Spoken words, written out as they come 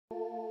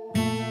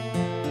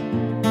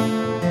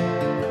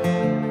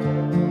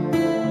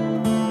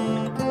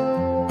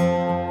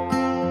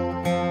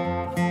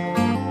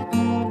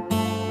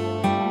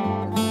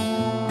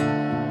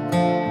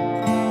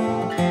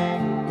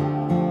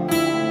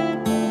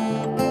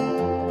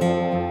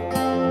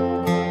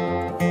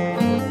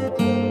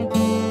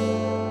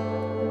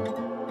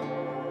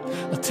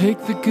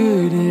the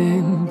good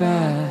and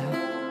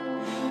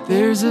bad.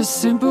 There's a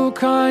simple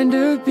kind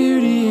of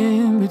beauty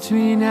in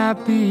between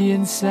happy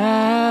and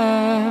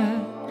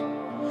sad.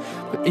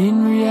 But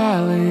in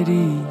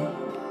reality,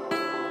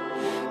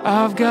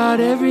 I've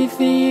got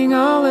everything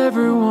I'll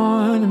ever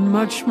want and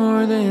much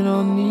more than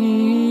I'll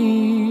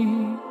need.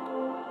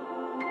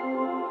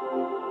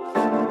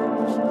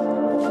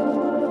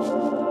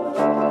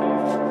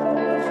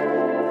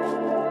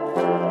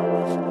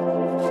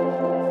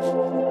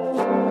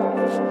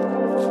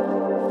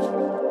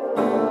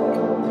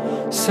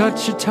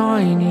 Such a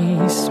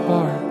tiny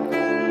spark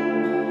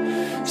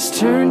has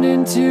turned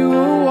into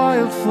a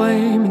wild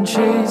flame and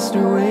chased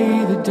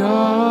away the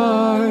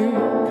dark.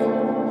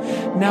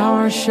 Now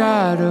our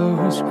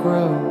shadows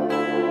grow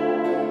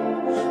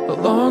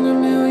along a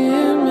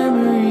million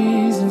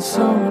memories and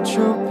so much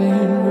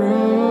open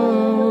road.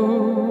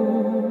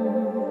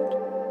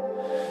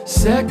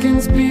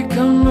 Seconds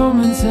become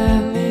moments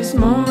and these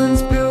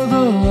moments build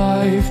a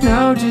life.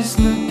 Now just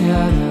look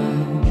at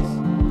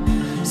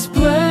us,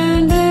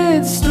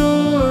 splendid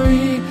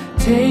story.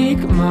 Take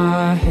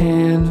my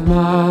hand,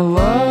 my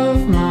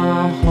love,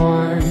 my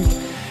heart.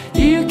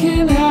 You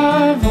can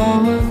have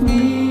all of me.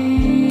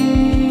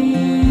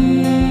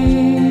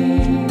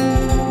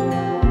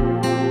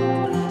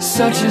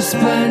 Such a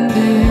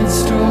splendid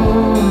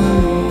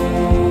story.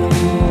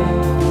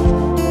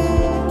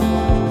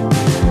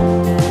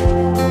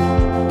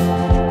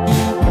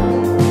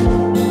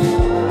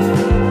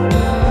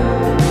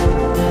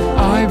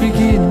 I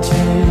begin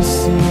to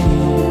see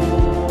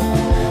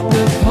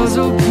the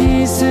puzzle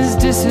pieces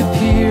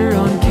disappear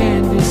on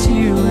canvas,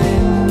 you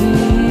and me.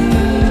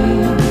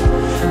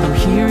 I'm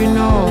hearing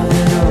all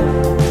the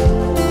notes,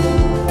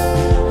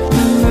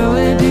 the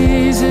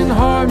melodies in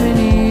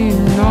harmony,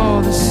 and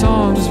all the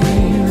songs we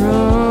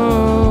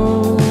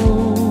wrote.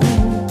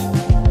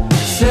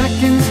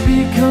 Seconds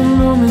become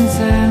moments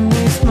and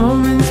these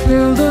moments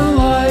build a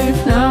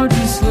life. Now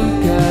just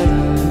look at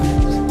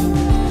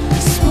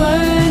us,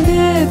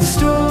 splendid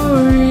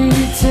story.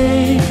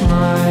 Take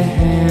my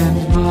hand,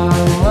 my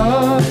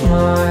love,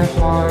 my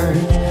heart.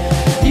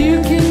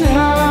 You can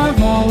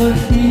have all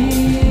of me.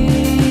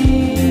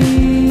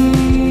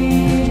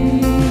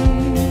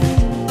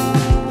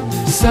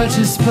 Such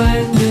a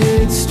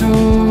splendid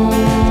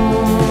story.